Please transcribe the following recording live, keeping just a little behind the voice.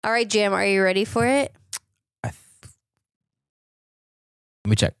All right, Jam, are you ready for it? Let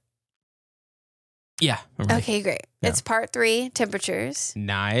me check. Yeah. I'm ready. Okay, great. Yeah. It's part 3, temperatures.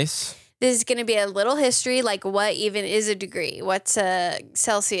 Nice. This is going to be a little history, like what even is a degree? What's a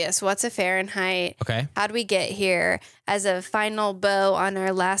Celsius? What's a Fahrenheit? Okay. How do we get here? As a final bow on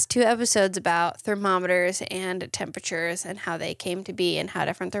our last 2 episodes about thermometers and temperatures and how they came to be and how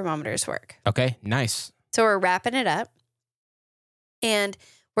different thermometers work. Okay. Nice. So we're wrapping it up. And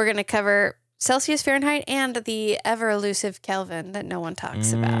we're going to cover Celsius, Fahrenheit, and the ever elusive Kelvin that no one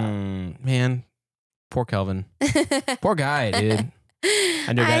talks about. Man, poor Kelvin. Poor guy, dude.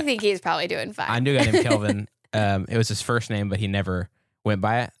 I think he's probably doing fine. I knew a guy named Kelvin. It was his first name, but he never went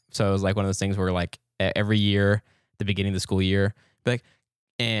by it. So it was like one of those things where like every year, at the beginning of the school year, be like,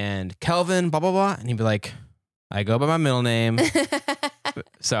 and Kelvin, blah, blah, blah. And he'd be like, I go by my middle name.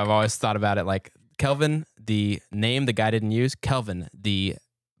 So I've always thought about it like Kelvin, the name the guy didn't use. Kelvin, the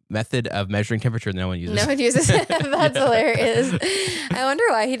method of measuring temperature that no one uses. No one uses it. That's hilarious. I wonder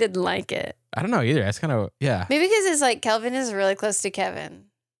why he didn't like it. I don't know either. That's kind of, yeah. Maybe because it's like Kelvin is really close to Kevin.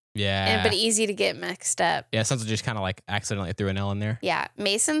 Yeah. But easy to get mixed up. Yeah, sounds just kind of like accidentally threw an L in there. Yeah.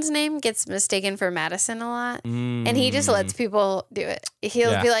 Mason's name gets mistaken for Madison a lot. And he just lets people do it.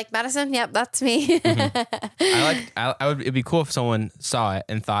 He'll be like, Madison, yep, that's me. It'd be cool if someone saw it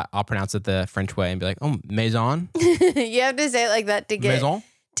and thought I'll pronounce it the French way and be like, oh, Maison? You have to say it like that to get Maison?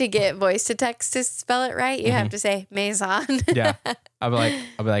 To get voice to text to spell it right. You have to say Maison. Yeah. I'll be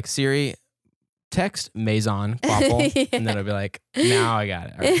like, Siri, text Maison Quaffle. Yeah. And then it'll be like, now I got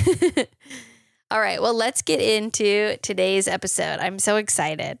it. All right. All right. Well, let's get into today's episode. I'm so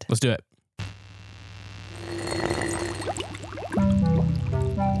excited. Let's do it.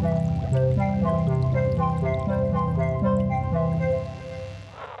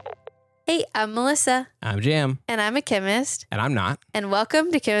 Hey, I'm Melissa. I'm Jam. And I'm a chemist. And I'm not. And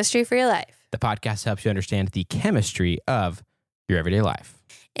welcome to Chemistry for Your Life. The podcast helps you understand the chemistry of your everyday life.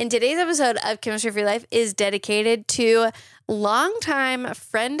 And today's episode of Chemistry for Your Life is dedicated to longtime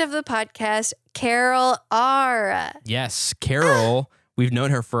friend of the podcast, Carol R. Yes, Carol. We've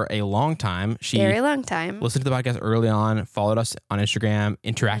known her for a long time. She very long time. Listened to the podcast early on, followed us on Instagram,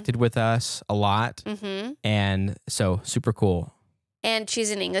 interacted with us a lot. Mm-hmm. And so super cool. And she's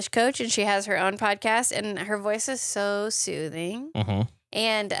an English coach, and she has her own podcast, and her voice is so soothing. Mm-hmm.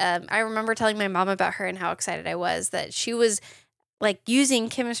 And I remember telling my mom about her and how excited I was that she was like using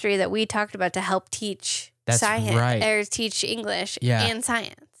chemistry that we talked about to help teach science or teach English and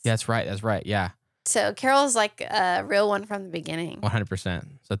science. That's right. That's right. Yeah. So Carol's like a real one from the beginning. 100%.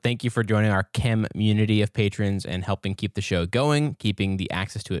 So thank you for joining our chem community of patrons and helping keep the show going, keeping the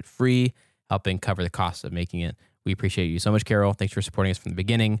access to it free, helping cover the costs of making it. We appreciate you so much, Carol. Thanks for supporting us from the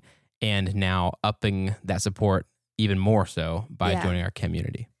beginning and now upping that support even more so by joining our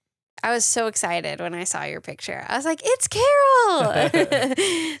community. I was so excited when I saw your picture. I was like, it's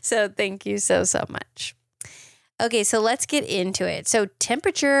Carol. So thank you so much. Okay, so let's get into it. So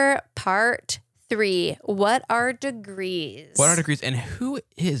temperature part 3. What are degrees? What are degrees and who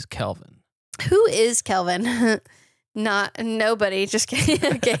is Kelvin? Who is Kelvin? Not nobody. Just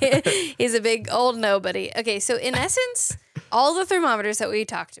kidding. Okay. He's a big old nobody. Okay. So in essence, all the thermometers that we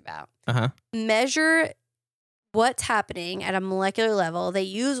talked about measure what's happening at a molecular level. They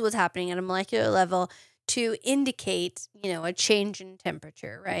use what's happening at a molecular level to indicate, a change in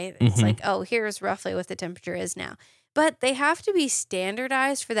temperature, right? It's like, oh, here's roughly what the temperature is now. But they have to be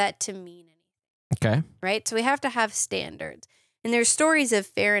standardized for that to mean anything. Okay. Right? So we have to have standards. And there's stories of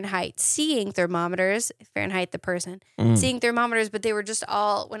Fahrenheit seeing thermometers, Fahrenheit the person, seeing thermometers, but they were just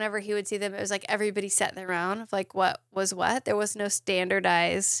all, whenever he would see them, it was like everybody sat around of like what was what. There was no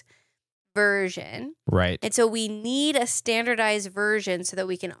standardized version. Right. And so we need a standardized version so that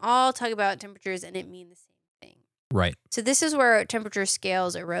we can all talk about temperatures and it mean the same thing. Right. So this is where temperature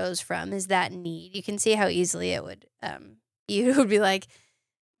scales arose from, is that need. You can see how easily it would, you would be like,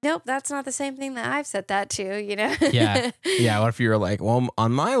 nope, that's not the same thing that I've set that to, Yeah. Yeah. What if you were like, well,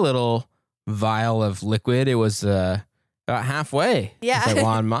 on my little vial of liquid, it was about halfway. Yeah. It's like, well,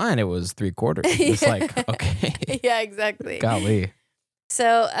 on mine, it was 3/4. It's like, okay. Yeah, exactly. Golly.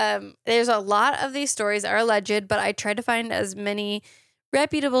 So there's a lot of these stories are alleged, but I tried to find as many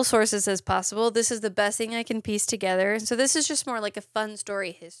reputable sources as possible. This is the best thing I can piece together. So this is just more like a fun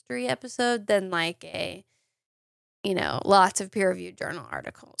story history episode than like a lots of peer-reviewed journal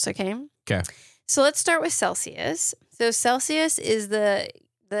articles, okay? Okay. So let's start with Celsius. So Celsius is the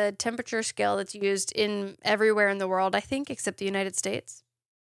temperature scale that's used in everywhere in the world, I think, except the United States.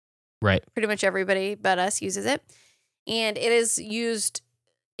 Right. Pretty much everybody but us uses it. And it is used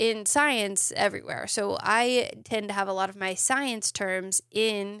in science everywhere. So I tend to have a lot of my science terms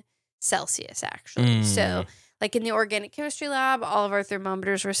in Celsius, actually. So like in the organic chemistry lab, all of our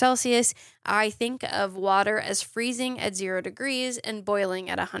thermometers were Celsius. I think of water as freezing at 0 degrees and boiling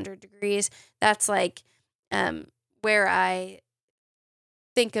at 100 degrees. That's like where I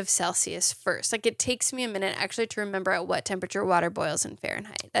think of Celsius first. Like it takes me a minute actually to remember at what temperature water boils in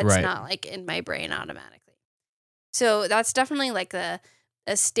Fahrenheit. That's not like in my brain automatically. So that's definitely like a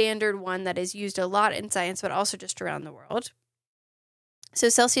standard one that is used a lot in science, but also just around the world. So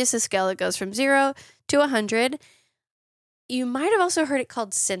Celsius is a scale that goes from 0 to 100. You might have also heard it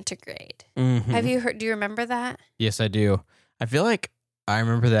called centigrade. Mm-hmm. Have you heard? Do you remember that? Yes, I do. I feel like I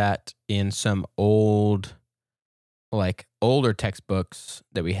remember that in some older textbooks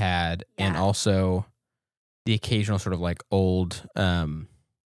that we had, and also the occasional sort of like old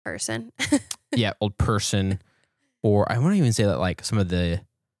person. old person. Or I wouldn't even say that like some of the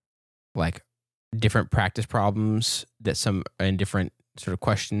like different practice problems that some in different sort of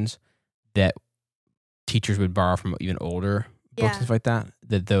questions that teachers would borrow from even older books and stuff like that.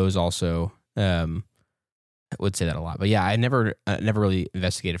 That those also would say that a lot. But yeah, I never really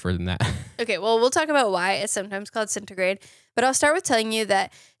investigated further than that. Okay, well, we'll talk about why it's sometimes called centigrade. But I'll start with telling you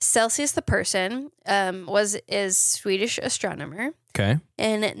that Celsius the person is Swedish astronomer. Okay.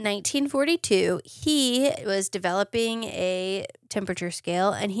 In 1942, he was developing a temperature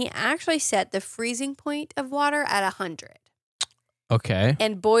scale, and he actually set the freezing point of water at 100. Okay.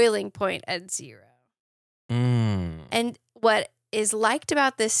 And boiling point at 0. And what is liked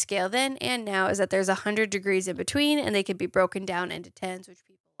about this scale then and now is that there's 100 degrees in between, and they can be broken down into tens, which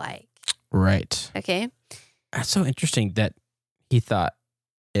people like. Right. Okay. That's so interesting that he thought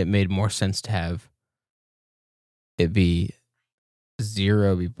it made more sense to have it be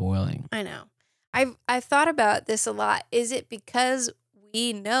 0 be boiling. I know. I've thought about this a lot. Is it because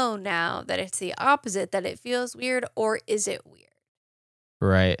we know now that it's the opposite that it feels weird, or is it weird?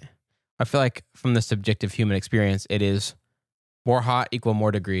 Right. I feel like from the subjective human experience, it is more hot equal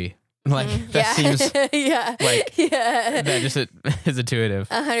more degree. Like that seems like that just is intuitive.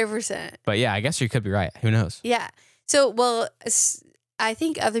 100%. But yeah, I guess you could be right. Who knows? Yeah. So, well, I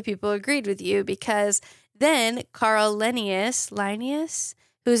think other people agreed with you, because then Carl Linnaeus,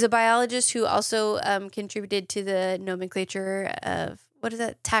 who's a biologist who also contributed to the nomenclature of, what is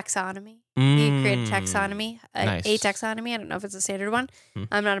that, taxonomy? He created taxonomy, nice. a taxonomy. I don't know if it's a standard one.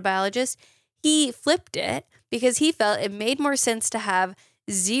 I'm not a biologist. He flipped it because he felt it made more sense to have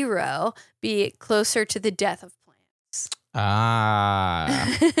 0 be closer to the death of plants.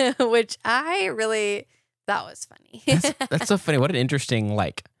 Which I really thought was funny. That's so funny. What an interesting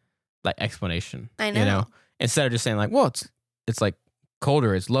like explanation. I know. You know, instead of just saying like, well, it's like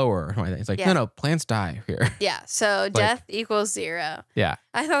colder, it's lower. Or something like that. It's like, no, plants die here. Yeah. So death equals 0. Yeah.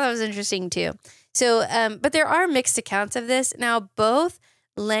 I thought that was interesting too. So, but there are mixed accounts of this. Now, both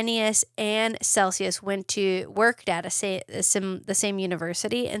Linnaeus and Celsius worked at the same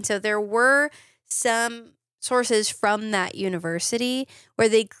university. And so there were some sources from that university where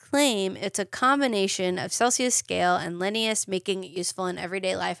they claim it's a combination of Celsius scale and Linnaeus making it useful in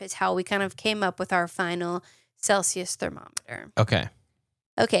everyday life is how we kind of came up with our final Celsius thermometer. Okay.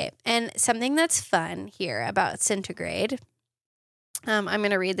 And something that's fun here about centigrade, I'm going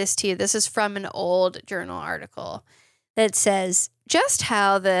to read this to you. This is from an old journal article that says, just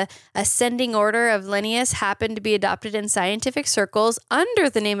how the ascending order of Linnaeus happened to be adopted in scientific circles under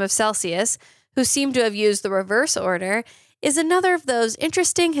the name of Celsius, who seem to have used the reverse order, is another of those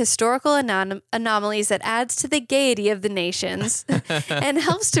interesting historical anomalies that adds to the gaiety of the nations and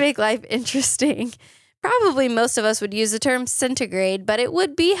helps to make life interesting. Probably most of us would use the term centigrade, but it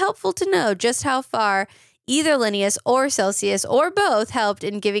would be helpful to know just how far either Linnaeus or Celsius or both helped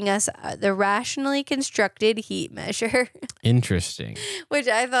in giving us the rationally constructed heat measure. Interesting. Which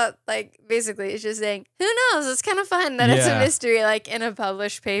I thought, like, basically it's just saying, who knows? It's kind of fun that it's a mystery, like, in a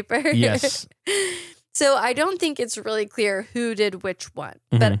published paper. Yes. So I don't think it's really clear who did which one,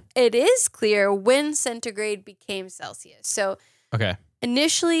 but it is clear when centigrade became Celsius. So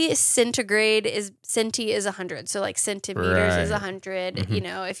initially centigrade is 100. So like centimeters is 100. You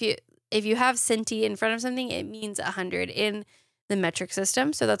know, if you have centi in front of something, it means 100 in the metric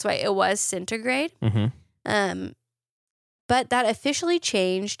system. So that's why it was centigrade. But that officially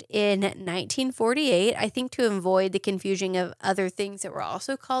changed in 1948, I think, to avoid the confusion of other things that were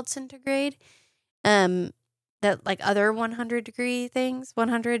also called centigrade. That like other 100 degree things,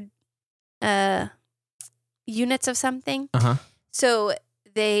 100 units of something. So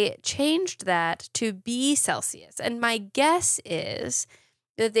they changed that to be Celsius. And my guess is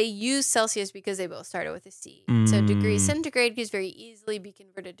that they use Celsius because they both started with a C. So degrees centigrade can very easily be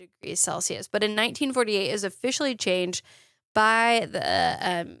converted to degrees Celsius. But in 1948, it was officially changed by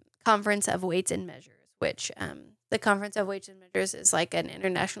the Conference of Weights and Measures, which the Conference of Weights and Measures is like an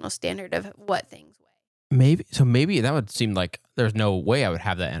international standard of what things weigh. Maybe that would seem like there's no way I would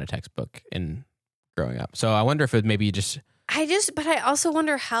have that in a textbook in growing up. So I wonder if it maybe just... But I also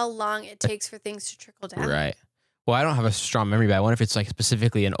wonder how long it takes for things to trickle down. Right. Well, I don't have a strong memory, but I wonder if it's like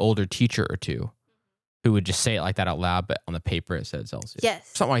specifically an older teacher or two who would just say it like that out loud, but on the paper it said Celsius. Yes.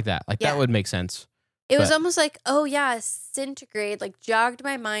 Something like that. Like that would make sense. It was almost like, oh yeah, centigrade, like jogged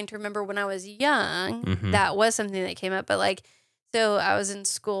my mind to remember when I was young, that was something that came up. But like, so I was in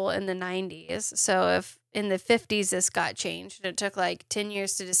school in the 90s. So if in the 50s this got changed, it took like 10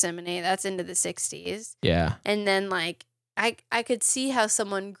 years to disseminate. That's into the 60s. Yeah. And then like, I could see how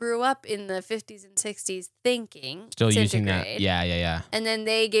someone grew up in the 50s and 60s thinking still centigrade. Using that. Yeah. And then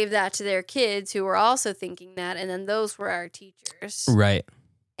they gave that to their kids who were also thinking that. And then those were our teachers. Right.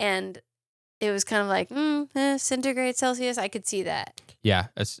 And it was kind of like, centigrade, Celsius. I could see that. Yeah,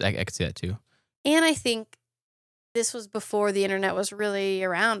 I could see that too. And I think this was before the internet was really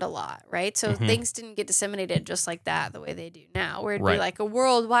around a lot, right? So things didn't get disseminated just like that the way they do now, where it'd be like a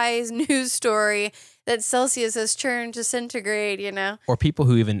worldwide news story that Celsius has turned to centigrade, you know? Or people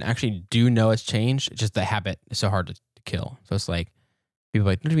who even actually do know it's changed, it's just the habit is so hard to kill. So it's like, people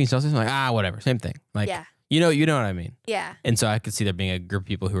are like, don't you mean Celsius? I'm like, whatever, same thing. Like, you know what I mean? Yeah. And so I could see there being a group of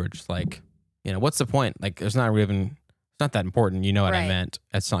people who are just like, you know, what's the point? Like, it's not that important. You know what I meant.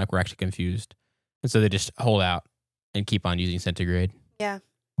 It's not like we're actually confused. And so they just hold out and keep on using centigrade. Yeah.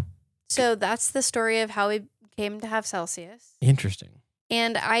 So that's the story of how we came to have Celsius. Interesting.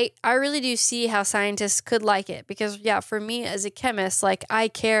 And I really do see how scientists could like it because, for me as a chemist, like I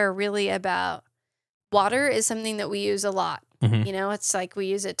care really about water is something that we use a lot. You know, it's like we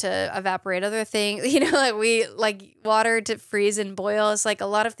use it to evaporate other things. You know, like we like water to freeze and boil. It's like a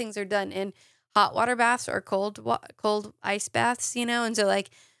lot of things are done in hot water baths or cold ice baths, you know? And so like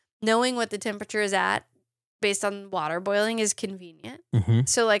knowing what the temperature is at based on water boiling is convenient.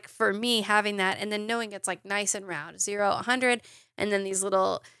 So like for me having that and then knowing it's like nice and round, 0, 100, and then these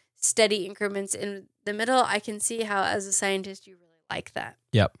little steady increments in the middle, I can see how as a scientist you really like that.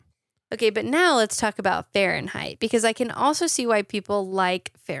 Yep. Okay, but now let's talk about Fahrenheit because I can also see why people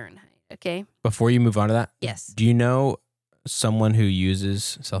like Fahrenheit, okay? Before you move on to that, yes. Do you know someone who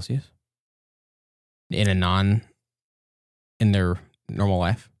uses Celsius in their normal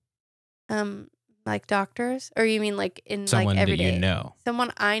life? Like doctors? Or you mean like in someone like everyday? That you know.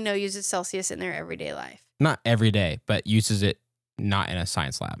 Someone I know uses Celsius in their everyday life. Not every day, but uses it not in a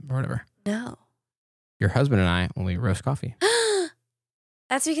science lab or whatever. No. Your husband and I, when we roast coffee.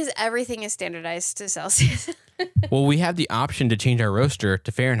 That's because everything is standardized to Celsius. Well, we have the option to change our roaster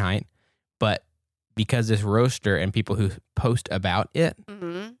to Fahrenheit, but because this roaster and people who post about it,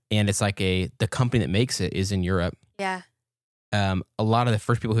 and it's like the company that makes it is in Europe. Yeah. A lot of the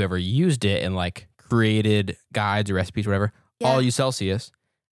first people who ever used it and like created guides or recipes or whatever, all use Celsius.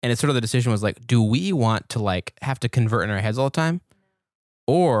 And it's sort of the decision was like, do we want to like have to convert in our heads all the time?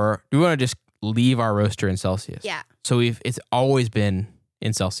 Or do we want to just leave our roaster in Celsius? Yeah. So it's always been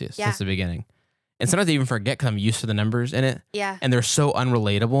in Celsius since the beginning. And sometimes I even forget because I'm used to the numbers in it. Yeah. And they're so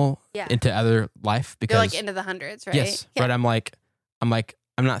unrelatable into other life because they're like into the hundreds, right? Yes. Yeah. But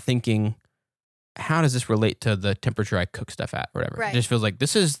I'm not thinking, how does this relate to the temperature I cook stuff at or whatever? Right. It just feels like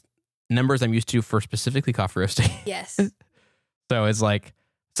this is numbers I'm used to for specifically coffee roasting. Yes. So it's like,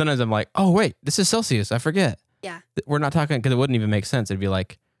 sometimes I'm like, oh wait, this is Celsius. I forget. Yeah. We're not talking, because it wouldn't even make sense. It'd be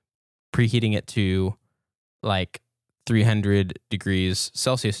like preheating it to like 300 degrees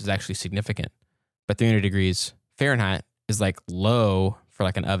Celsius is actually significant. But 300 degrees Fahrenheit is like low for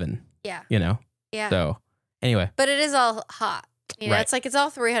like an oven. Yeah. You know? Yeah. So anyway. But it is all hot. You know, it's like it's all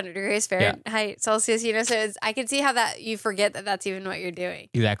 300 degrees Fahrenheit, Celsius, you know, so I can see how that you forget that that's even what you're doing.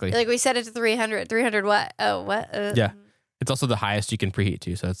 Exactly. Like we set it to 300. 300 what? Oh, what? Yeah. It's also the highest you can preheat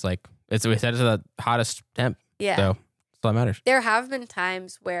to. So it's like, we set it to the hottest temp. Yeah. So that's all that matters. There have been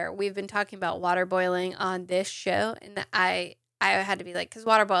times where we've been talking about water boiling on this show, and I had to be like, because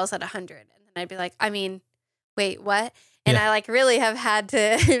water boils at 100. And then I'd be like, I mean, wait, what? And I like really have had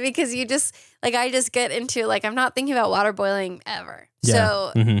to, because you just, like, I just get into, like, I'm not thinking about water boiling ever.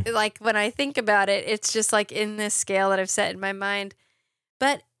 Yeah. So, like, when I think about it, it's just like in this scale that I've set in my mind.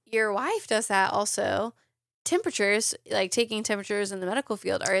 But your wife does that also. Temperatures, like taking temperatures in the medical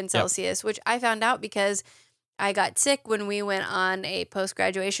field are in Celsius, which I found out because I got sick when we went on a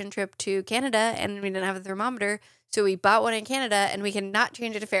post-graduation trip to Canada and we didn't have a thermometer. So we bought one in Canada and we cannot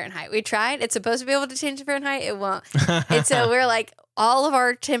change it to Fahrenheit. We tried. It's supposed to be able to change to Fahrenheit. It won't. And so we're like, all of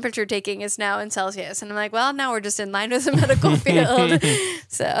our temperature taking is now in Celsius. And I'm like, well, now we're just in line with the medical field.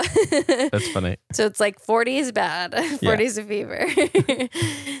 So that's funny. So it's like 40 is bad. 40 is a fever.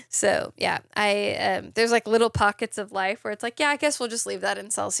 So yeah, there's like little pockets of life where it's like, yeah, I guess we'll just leave that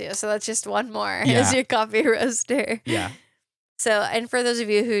in Celsius. So that's just one more as your coffee roaster. Yeah. So, and for those of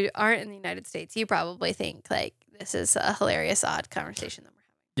you who aren't in the United States, you probably think like this is a hilarious, odd conversation that we're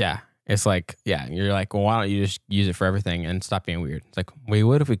having. Yeah. It's like, you're like, well, why don't you just use it for everything and stop being weird? It's like, we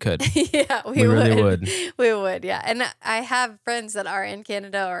would if we could. Yeah, we really would. We would, yeah. And I have friends that are in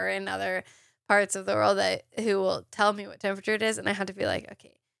Canada or in other parts of the world who will tell me what temperature it is. And I have to be like,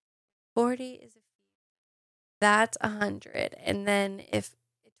 okay, 40 is that's 100. And then if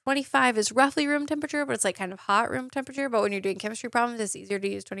 25 is roughly room temperature, but it's like kind of hot room temperature. But when you're doing chemistry problems, it's easier to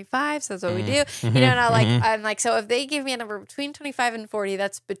use 25. So that's what we do. You know, and I'm like, so if they give me a number between 25 and 40,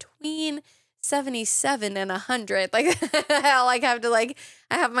 that's between 77 and 100. Like I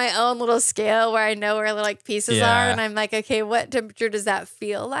have my own little scale where I know where the like pieces are. And I'm like, okay, what temperature does that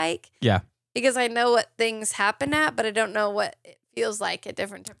feel like? Yeah. Because I know what things happen at, but I don't know what it feels like at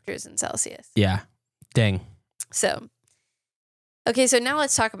different temperatures in Celsius. Yeah. Dang. So. Okay, so now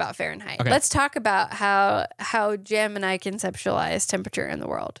let's talk about Fahrenheit. Okay. Let's talk about how Jim and I conceptualize temperature in the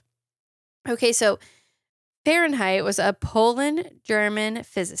world. Okay, so Fahrenheit was a Poland-German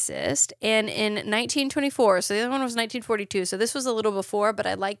physicist, and in 1924, so the other one was 1942, so this was a little before, but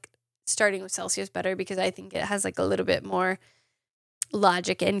I like starting with Celsius better because I think it has like a little bit more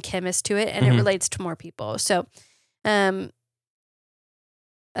logic and chemist to it, and it relates to more people. So,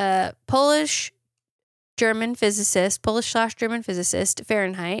 Polish/German physicist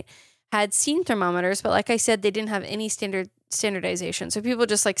Fahrenheit had seen thermometers, but like I said, they didn't have any standardization. So people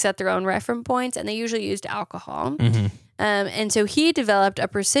just like set their own reference points, and they usually used alcohol. And so he developed a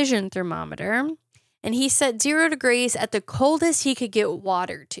precision thermometer, and he set 0 degrees at the coldest he could get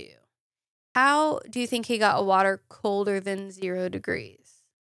water to. How do you think he got water colder than 0 degrees?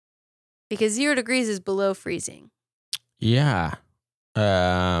 Because 0 degrees is below freezing. Yeah.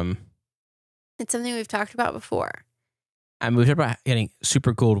 It's something we've talked about before. I mean, we talked about getting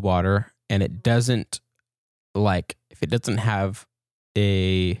super cold water, and it doesn't, like, if it doesn't have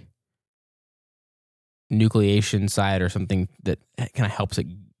a nucleation side or something that kind of helps it,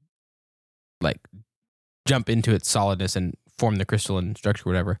 like, jump into its solidness and form the crystalline structure,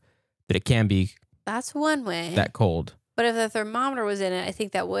 whatever, that it can be. That's one way. That cold. But if the thermometer was in it, I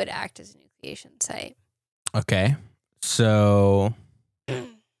think that would act as a nucleation site. Okay. So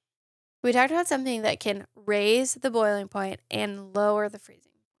we talked about something that can raise the boiling point and lower the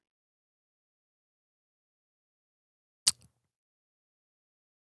freezing.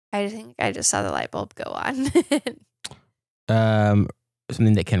 I think I just saw the light bulb go on.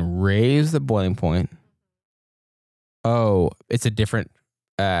 Something that can raise the boiling point. Oh, it's a different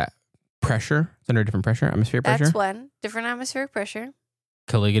pressure. It's under a different pressure, atmospheric pressure. That's one. Different atmospheric pressure.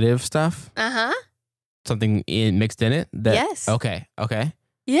 Colligative stuff. Uh-huh. Something mixed in it? Yes. Okay.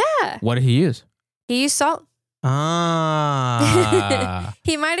 Yeah. What did he use? He used salt. Ah.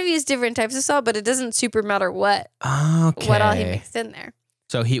 He might have used different types of salt, but it doesn't super matter what all he mixed in there.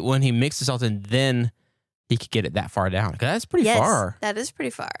 So when he mixed the salt in, then he could get it that far down. 'Cause that's pretty far. That is pretty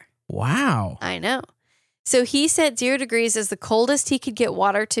far. Wow. I know. So he set 0 degrees as the coldest he could get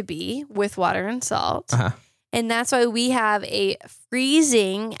water to be with water and salt. Uh-huh. And that's why we have a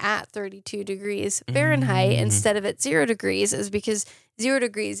freezing at 32 degrees Fahrenheit instead of at 0 degrees, is because 0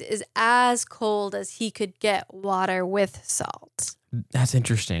 degrees is as cold as he could get water with salt. That's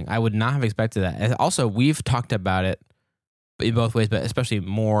interesting. I would not have expected that. And also, we've talked about it in both ways, but especially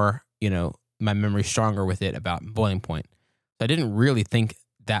more, my memory's stronger with it about boiling point. So I didn't really think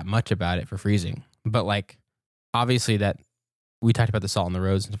that much about it for freezing. But obviously that we talked about the salt on the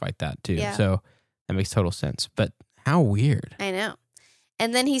roads and stuff like that too. Yeah. So that makes total sense. But how weird. I know.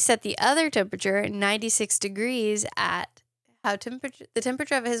 And then he set the other temperature, 96 degrees, at the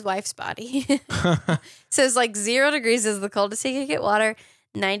temperature of his wife's body. So it's 0 degrees is the coldest he could get water.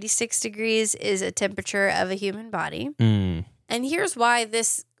 96 degrees is a temperature of a human body. And here's why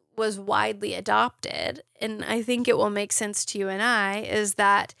this was widely adopted, and I think it will make sense to you and I, is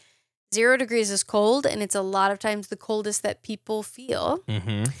that 0 degrees is cold, and it's a lot of times the coldest that people feel.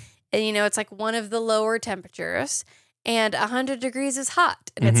 And, it's one of the lower temperatures. And 100 degrees is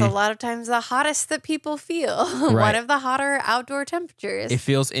hot, and it's a lot of times the hottest that people feel. Right. One of the hotter outdoor temperatures. It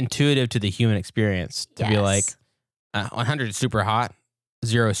feels intuitive to the human experience to be 100 is super hot,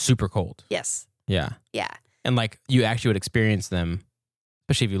 0 is super cold. Yes. Yeah. Yeah. And you actually would experience them,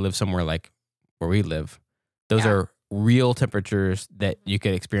 especially if you live somewhere like where we live. Those are real temperatures that you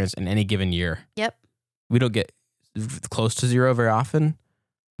could experience in any given year. Yep. We don't get close to zero very often,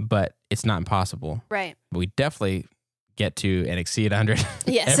 but it's not impossible. Right. But we definitely get to and exceed 100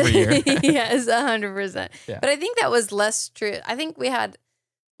 yes. every year. Yes, 100%. Yeah. But I think that was less true. I think we had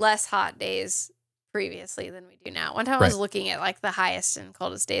less hot days previously than we do now. One time I was looking at like the highest and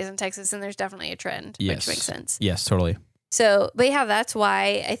coldest days in Texas, and there's definitely a trend, which makes sense. Yes, totally. So, but yeah, that's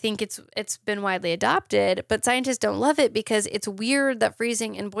why I think it's been widely adopted, but scientists don't love it because it's weird that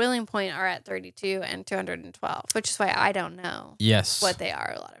freezing and boiling point are at 32 and 212, which is why I don't know what they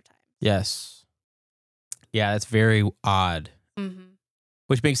are a lot of times. Yes. Yeah, that's very odd. Mm-hmm.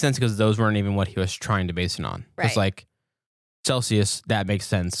 Which makes sense because those weren't even what he was trying to base it on. Right. It's like Celsius, that makes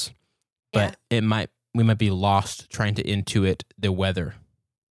sense. But we might be lost trying to intuit the weather.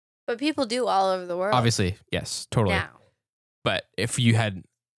 But people do all over the world. Obviously, yes, totally. Now. But if you had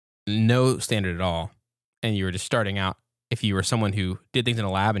no standard at all and you were just starting out, if you were someone who did things in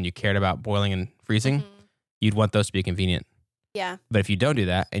a lab and you cared about boiling and freezing, you'd want those to be convenient. Yeah. But if you don't do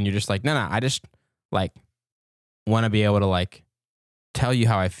that and you're just like, no, I just like want to be able to like tell you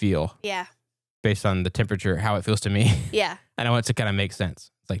how I feel. Yeah. Based on the temperature, how it feels to me. Yeah. And I want it to kind of make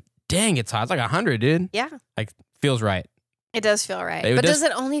sense. It's like, dang, it's hot. It's like 100, dude. Yeah. Like, feels right. It does feel right. But does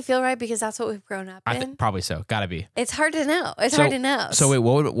it only feel right because that's what we've grown up in? Probably so. Gotta be. It's hard to know. It's hard to know. So wait,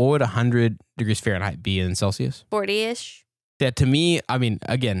 what would 100 degrees Fahrenheit be in Celsius? 40-ish. Yeah, to me, I mean,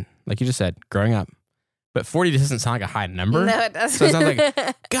 again, like you just said, growing up. But 40 doesn't sound like a high number. No, it doesn't. So it sounds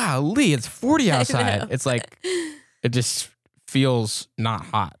like, golly, it's 40 outside. It's like, it just feels not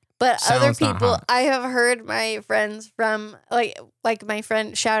hot. But other people, I have heard my friends from, like my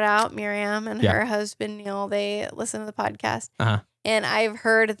friend, shout out Miriam and her husband Neil, they listen to the podcast. Uh-huh. And I've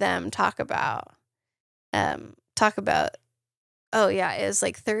heard them talk about, oh yeah, it was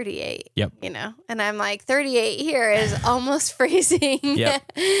like 38, yep. You know? And I'm like, 38 here is almost freezing.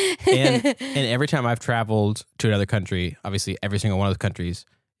 Yep. And every time I've traveled to another country, obviously every single one of those countries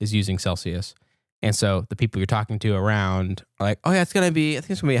is using Celsius. And so the people you're talking to around are like, oh yeah, I think it's going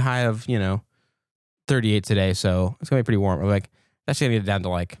to be a high of, 38 today. So it's going to be pretty warm. Or like, that's going to get down to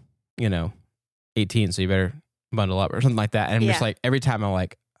like, 18. So you better bundle up or something like that. And I'm just like, every time I'm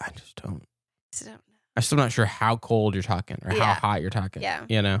like, I still not sure how cold you're talking or how hot you're talking.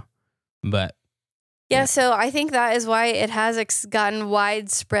 Yeah. But. Yeah, so I think that is why it has gotten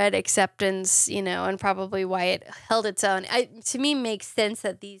widespread acceptance, and probably why it held its own. To me, makes sense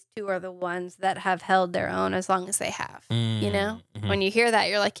that these two are the ones that have held their own as long as they have. Mm-hmm. When you hear that,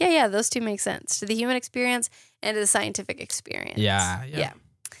 you're like, yeah, those two make sense to the human experience and to the scientific experience. Yeah.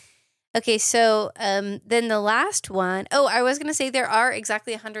 Okay, so then the last one. Oh, I was going to say there are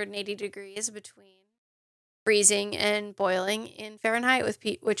exactly 180 degrees between freezing and boiling in Fahrenheit,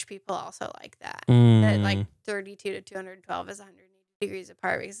 which people also like that. That like 32 to 212 is 180 degrees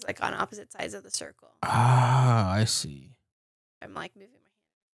apart because it's like on opposite sides of the circle. Ah, I see. I'm like moving my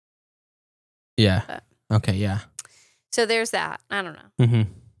hand. Yeah. But, okay, yeah. So there's that. I don't know.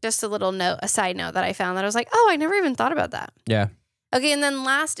 Mm-hmm. Just a side note that I found that I was like, oh, I never even thought about that. Yeah. Okay, and then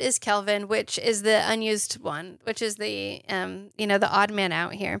last is Kelvin, which is the unused one, which is the the odd man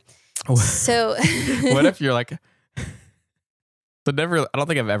out here. So what if you're like, I don't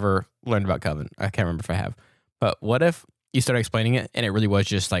think I've ever learned about Kelvin. I can't remember if I have, but what if you started explaining it and it really was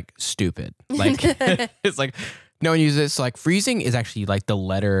just like stupid? Like it's like no one uses it. So like freezing is actually like the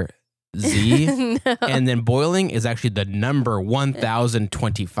letter Z no. And then boiling is actually the number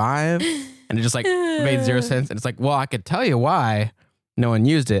 1025 and it just like made zero sense. And it's like, well, I could tell you why no one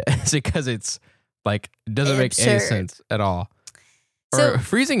used it. It's because it's like, it doesn't make any sense at all. Or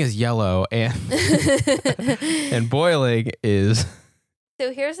freezing is yellow and and boiling is.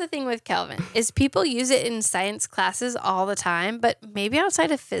 So here's the thing with Kelvin is people use it in science classes all the time, but maybe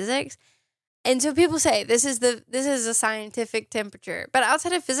outside of physics. And so people say this is a scientific temperature, but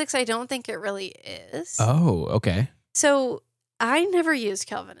outside of physics, I don't think it really is. Oh, okay. So I never use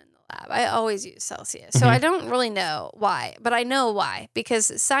Kelvin in the lab. I always use Celsius. So I don't really know why, but I know why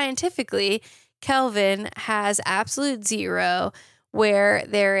because scientifically, Kelvin has absolute zero. Where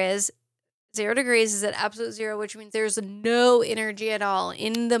there is 0 degrees is at absolute zero, which means there's no energy at all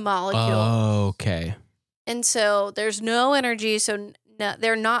in the molecule. Oh, okay. And so there's no energy, so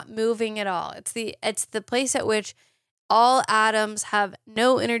they're not moving at all. It's the place at which all atoms have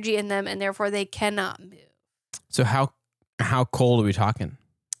no energy in them, and therefore they cannot move. So how cold are we talking?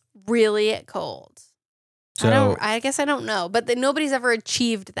 Really cold. So I guess I don't know, but nobody's ever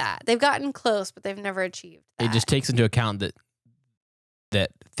achieved that. They've gotten close, but they've never achieved that. It just takes into account that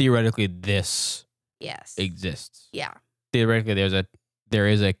theoretically this exists. Yeah. Theoretically there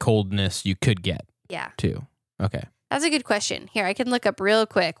is a coldness you could get. Yeah. Too. Okay. That's a good question. Here, I can look up real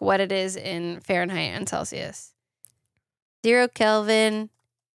quick what it is in Fahrenheit and Celsius. 0 Kelvin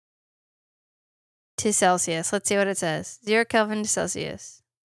to Celsius. Let's see what it says. 0 Kelvin to Celsius.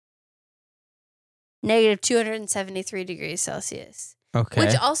 Negative 273 degrees Celsius. Okay.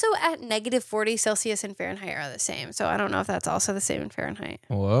 Which also at negative 40 Celsius and Fahrenheit are the same. So I don't know if that's also the same in Fahrenheit.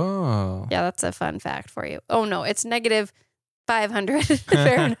 Whoa. Yeah, that's a fun fact for you. Oh, no, it's negative 500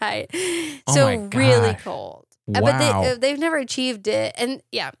 Fahrenheit. So really cold. Wow. But they've never achieved it. And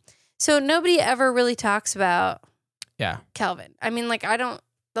yeah, so nobody ever really talks about Kelvin. I mean, like the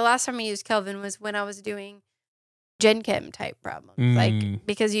last time I used Kelvin was when I was doing Gen Chem type problems. Like,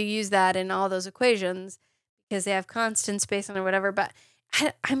 because you use that in all those equations because they have constant space or whatever. But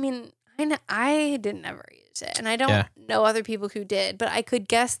I mean, I didn't ever use it. And I don't know other people who did. But I could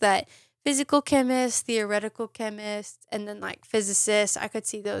guess that physical chemists, theoretical chemists, and then like physicists, I could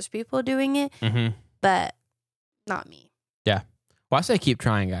see those people doing it. Mm-hmm. But not me. Yeah. Well, I say keep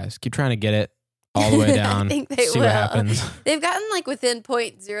trying, guys. Keep trying to get it all the way down. I think they see will. what happens. They've gotten like within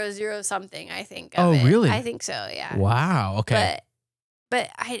 0.00 something, I think. Oh, really? I think so, yeah. Wow. Okay. But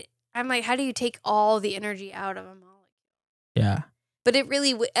I'm like, how do you take all the energy out of a molecule? Yeah. But it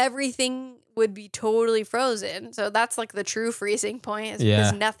really, everything would be totally frozen. So that's like the true freezing point is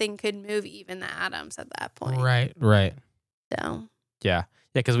because nothing could move, even the atoms at that point. Right. So. Yeah,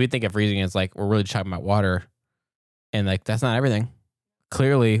 because we think of freezing as like, we're really talking about water. And like, that's not everything.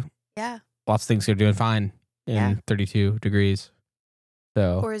 Clearly, lots of things are doing fine in 32 degrees.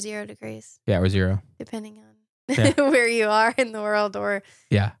 So or 0 degrees. Yeah, or 0. Depending on where you are in the world or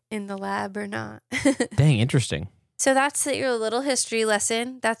in the lab or not. Dang, interesting. So that's your little history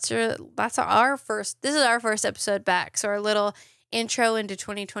lesson. This is our first episode back. So our little intro into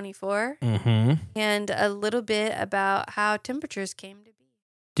 2024 and a little bit about how temperatures came to be.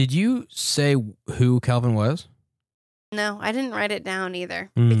 Did you say who Kelvin was? No, I didn't write it down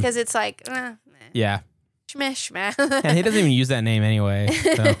either because it's like, yeah. Shmeh. And he doesn't even use that name anyway.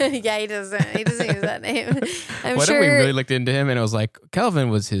 So. Yeah, he doesn't. He doesn't use that name. What if we really looked into him and it was like, Kelvin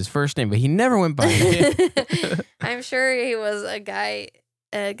was his first name, but he never went by it. I'm sure he was a guy.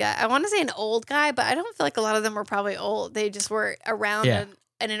 I want to say an old guy, but I don't feel like a lot of them were probably old. They just were around in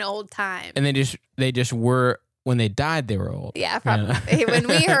an old time. And they just were, when they died, they were old. Yeah, probably. You know? When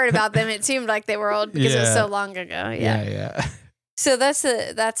we heard about them, it seemed like they were old because it was so long ago. Yeah. So that's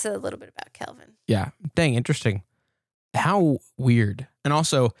a little bit about Kelvin. Yeah. Dang, interesting. How weird. And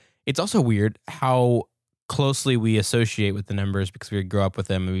also, it's also weird how closely we associate with the numbers because we grow up with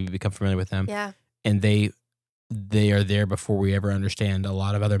them and we become familiar with them. Yeah. And they are there before we ever understand a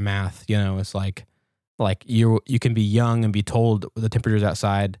lot of other math. You know, it's like you can be young and be told the temperatures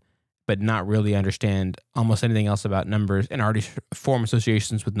outside, but not really understand almost anything else about numbers and already form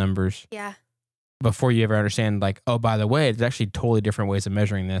associations with numbers. Yeah. Before you ever understand, like, oh, by the way, there's actually totally different ways of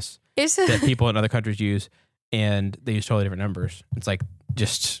measuring this that people in other countries use, and they use totally different numbers. It's like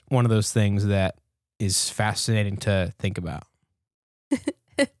just one of those things that is fascinating to think about.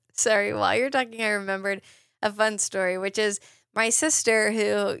 Sorry, while you're talking, I remembered a fun story, which is my sister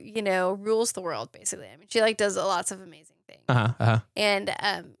who, rules the world, basically. I mean, she does lots of amazing things. And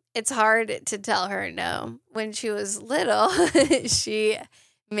it's hard to tell her no. When she was little, she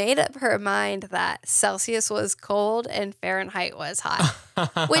made up her mind that Celsius was cold and Fahrenheit was hot,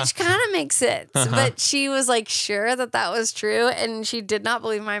 which kind of makes sense. But she was sure that was true. And she did not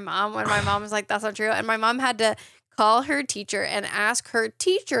believe my mom when my mom was like, that's not true. And my mom had to call her teacher and ask her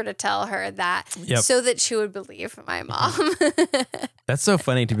teacher to tell her that so that she would believe my mom. That's so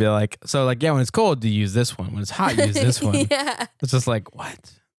funny to be like, when it's cold, you use this one. When it's hot, you use this one. Yeah. It's just like,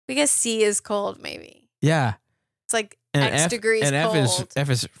 what? Because C is cold, maybe. Yeah. It's like and X degrees and cold. F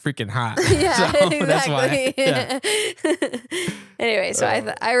is freaking hot. Yeah, so exactly. That's why. Yeah. Anyway, so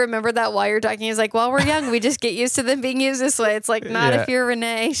I remember that while you're talking, it's like, well, we're young. We just get used to them being used this way. It's like, not if you're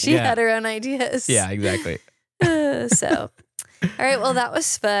Renee. She had her own ideas. Yeah, exactly. So, all right. Well, that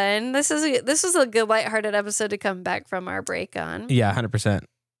was fun. This was a good lighthearted episode to come back from our break on. Yeah,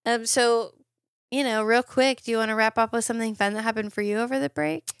 100%. So, real quick, do you want to wrap up with something fun that happened for you over the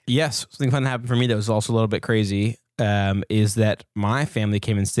break? Yes, something fun that happened for me that was also a little bit crazy. Is that my family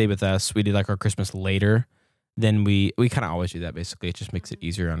came and stayed with us. We did our Christmas later than we kind of always do that. Basically, it just makes it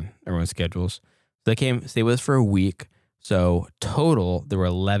easier on everyone's schedules. So they came, stayed with us for a week. So total, there were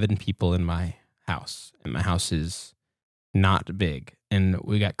 11 people in my house, and my house is not big. And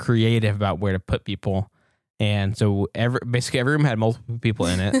we got creative about where to put people. And so basically every room had multiple people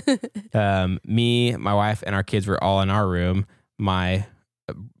in it. Me, my wife, and our kids were all in our room. My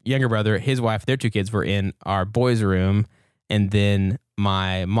younger brother, his wife, their 2 kids were in our boys' room. And then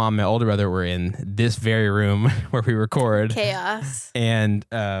my mom and my older brother were in this very room where we record. Chaos. And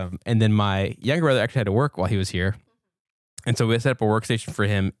then my younger brother actually had to work while he was here. And so we set up a workstation for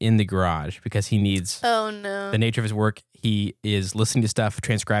him in the garage because he needs the nature of his work. He is listening to stuff,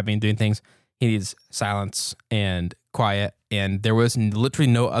 transcribing, doing things. He needs silence and quiet. And there was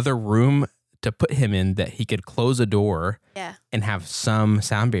literally no other room to put him in that he could close a door and have some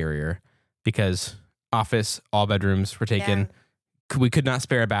sound barrier because office, all bedrooms were taken. Yeah. We could not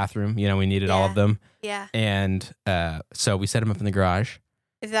spare a bathroom. We needed all of them. Yeah. And so we set him up in the garage.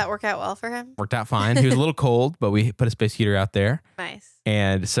 Did that work out well for him? Worked out fine. He was a little cold, but we put a space heater out there. Nice.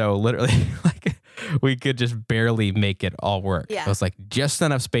 And so literally, we could just barely make it all work. Yeah. It was just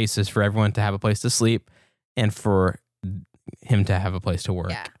enough spaces for everyone to have a place to sleep and for him to have a place to work.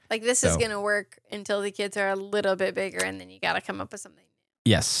 Yeah. This is going to work until the kids are a little bit bigger, and then you got to come up with something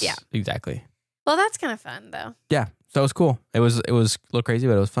new. Yes. Yeah. Exactly. Well, that's kind of fun, though. Yeah. So it was cool. It was a little crazy,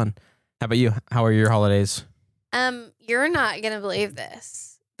 but it was fun. How about you? How are your holidays? You're not going to believe this.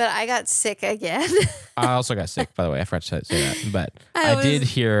 But I got sick again. I also got sick, by the way. I forgot to say that. But I did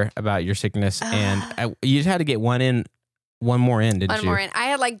hear about your sickness, and you just had to get one more in, didn't you? One more in. I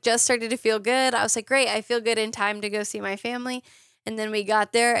had just started to feel good. I was like, great, I feel good in time to go see my family. And then we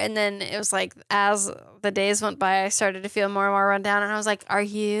got there, and then it was as the days went by, I started to feel more and more run down. And I was like, are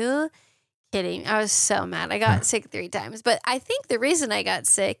you kidding? I was so mad. I got sick 3 times. But I think the reason I got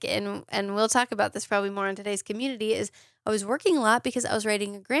sick, and we'll talk about this probably more in today's community, is I was working a lot because I was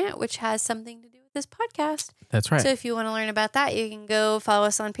writing a grant, which has something to do with this podcast. That's right. So if you want to learn about that, you can go follow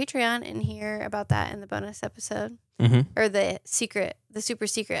us on Patreon and hear about that in the bonus episode. Or the super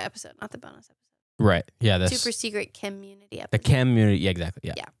secret episode, not the bonus episode. Right. Yeah. That's super secret community episode. The community. Yeah, exactly.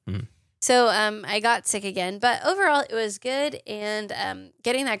 Yeah. Mm-hmm. So I got sick again, but overall it was good. And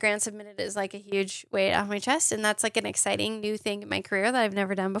getting that grant submitted is a huge weight off my chest. And that's an exciting new thing in my career that I've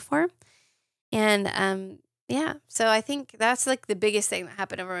never done before. And yeah, so I think that's the biggest thing that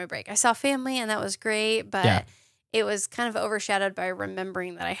happened over my break. I saw family, and that was great, but it was kind of overshadowed by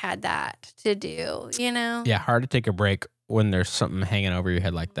remembering that I had that to do, Yeah, hard to take a break when there's something hanging over your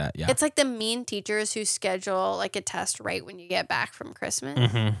head like that. Yeah. It's the mean teachers who schedule a test right when you get back from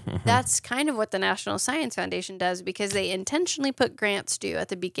Christmas. That's kind of what the National Science Foundation does, because they intentionally put grants due at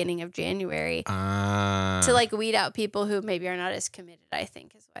the beginning of January to weed out people who maybe are not as committed, I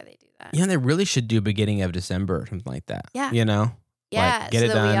think is why they do that. They really should do beginning of December or something like that. Yeah. Yeah, get so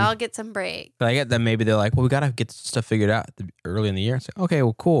it done. We all get some break. But I get that maybe they're well, we got to get stuff figured out early in the year. It's okay,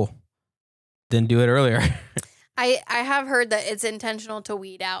 well, cool. Then do it earlier. I have heard that it's intentional to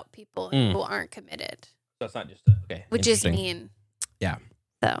weed out people who aren't committed. So it's not just okay. Which is mean. Yeah.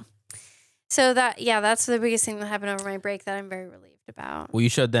 So that's the biggest thing that happened over my break that I'm very relieved about. Well, you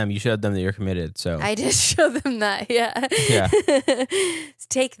showed them that you're committed. So I did show them that. Yeah. Yeah.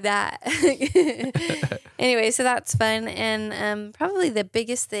 Take that. Anyway, so that's fun, and probably the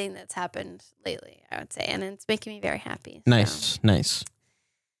biggest thing that's happened lately, I would say, and it's making me very happy. Nice.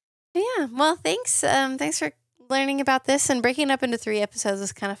 Yeah. Well, thanks. Thanks for learning about this, and breaking it up into 3 episodes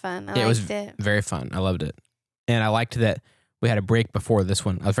was kind of fun. I liked it. Very fun. I loved it. And I liked that we had a break before this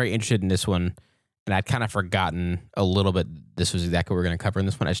one. I was very interested in this one, and I'd kind of forgotten a little bit this was exactly what we were going to cover in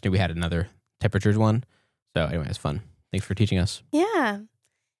this one. I just knew we had another temperatures one. So anyway, it's fun. Thanks for teaching us. Yeah.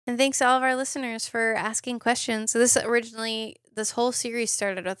 And thanks to all of our listeners for asking questions. So this whole series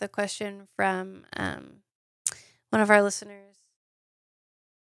started with a question from one of our listeners,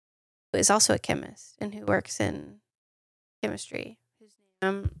 who is also a chemist and who works in chemistry, whose name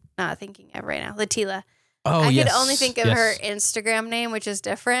I'm not thinking of right now. Latila. Oh, I could only think of her Instagram name, which is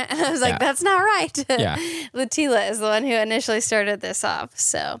different. And I was like, that's not right. Yeah. Latila is the one who initially started this off.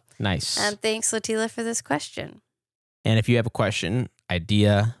 So nice. Thanks, Latila, for this question. And if you have a question,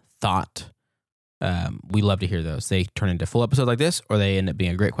 idea, thought, we love to hear those. They turn into full episodes like this, or they end up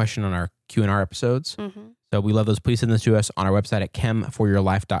being a great question on our Q&R episodes. So we love those. Please send this to us on our website at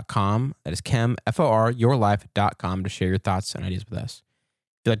chemforyourlife.com. That is chemforyourlife.com to share your thoughts and ideas with us.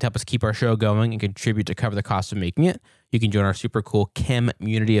 If you'd like to help us keep our show going and contribute to cover the cost of making it, you can join our super cool Chem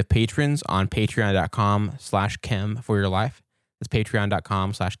community of patrons on patreon.com/chemforyourlife. That's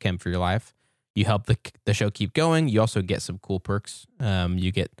patreon.com/chemforyourlife. You help the show keep going. You also get some cool perks.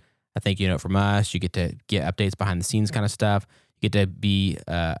 You get a thank you note from us. You get to get updates behind the scenes kind of stuff. You get to be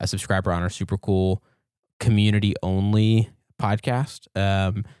a subscriber on our super cool community only podcast.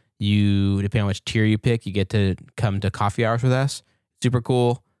 You, depending on which tier you pick, you get to come to coffee hours with us. Super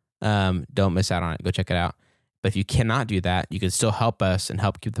cool. Don't miss out on it. Go check it out. But if you cannot do that, you can still help us and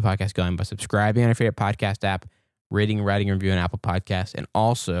help keep the podcast going by subscribing on your favorite podcast app, rating, writing, and reviewing Apple Podcasts, and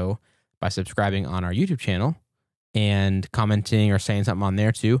also by subscribing on our YouTube channel and commenting or saying something on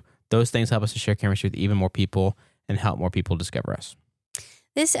there too. Those things help us to share chemistry with even more people and help more people discover us.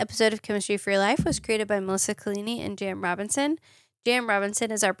 This episode of Chemistry for Your Life was created by Melissa Collini and Jam Robinson. Jam Robinson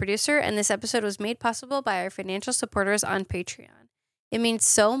is our producer, and this episode was made possible by our financial supporters on Patreon. It means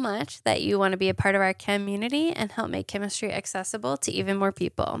so much that you want to be a part of our community and help make chemistry accessible to even more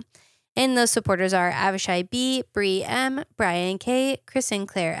people. And those supporters are Avishai B., Bree M., Brian K., Chris and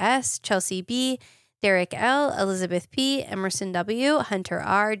Claire S., Chelsea B., Derek L., Elizabeth P., Emerson W., Hunter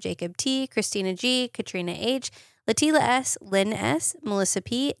R., Jacob T., Christina G., Katrina H., Latila S., Lynn S., Melissa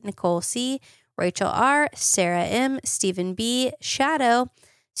P., Nicole C., Rachel R., Sarah M., Stephen B., Shadow,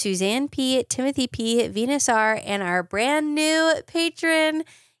 Suzanne P., Timothy P., Venus R., and our brand new patron,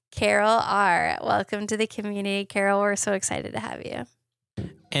 Carol R. Welcome to the community, Carol. We're so excited to have you.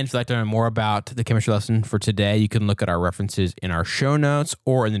 And if you'd like to learn more about the chemistry lesson for today, you can look at our references in our show notes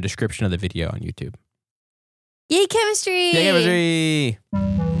or in the description of the video on YouTube. Yay, chemistry! Yay,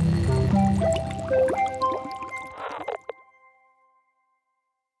 chemistry!